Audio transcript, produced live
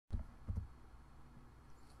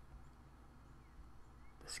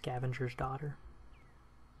Scavenger's Daughter.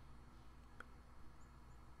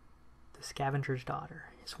 The Scavenger's Daughter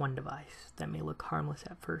is one device that may look harmless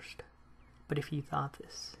at first, but if you thought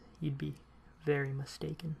this, you'd be very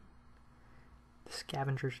mistaken. The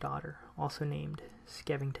Scavenger's Daughter, also named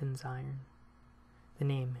Skeffingtons iron. The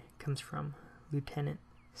name comes from Lieutenant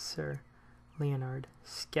Sir Leonard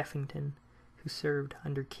Skeffington, who served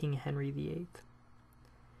under King Henry VIII.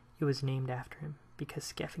 It was named after him because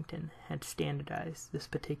Skeffington had standardized this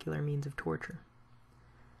particular means of torture.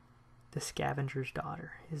 The Scavenger's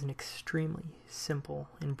Daughter is an extremely simple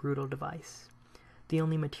and brutal device. The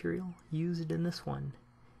only material used in this one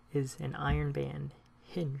is an iron band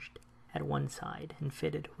hinged at one side and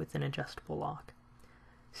fitted with an adjustable lock,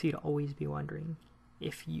 so you'd always be wondering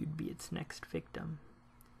if you'd be its next victim,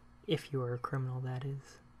 if you were a criminal, that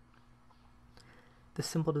is. The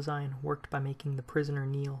simple design worked by making the prisoner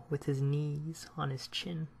kneel with his knees on his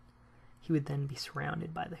chin. He would then be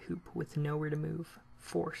surrounded by the hoop with nowhere to move,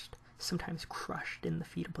 forced, sometimes crushed in the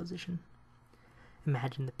fetal position.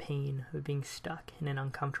 Imagine the pain of being stuck in an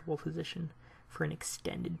uncomfortable position for an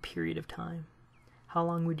extended period of time. How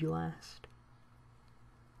long would you last?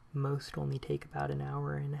 Most only take about an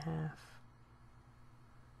hour and a half.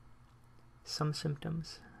 Some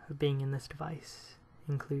symptoms of being in this device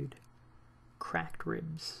include cracked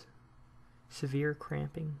ribs, severe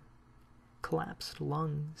cramping, collapsed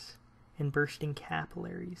lungs, and bursting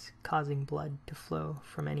capillaries causing blood to flow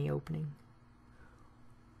from any opening.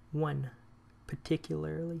 One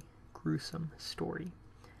particularly gruesome story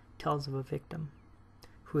tells of a victim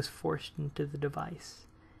who was forced into the device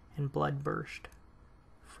and blood burst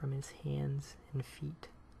from his hands and feet.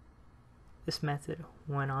 This method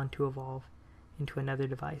went on to evolve into another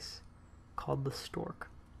device called the stork,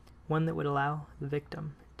 one that would allow the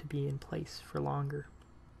victim to be in place for longer.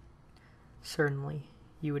 Certainly,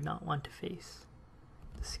 you would not want to face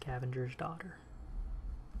the Scavenger's Daughter.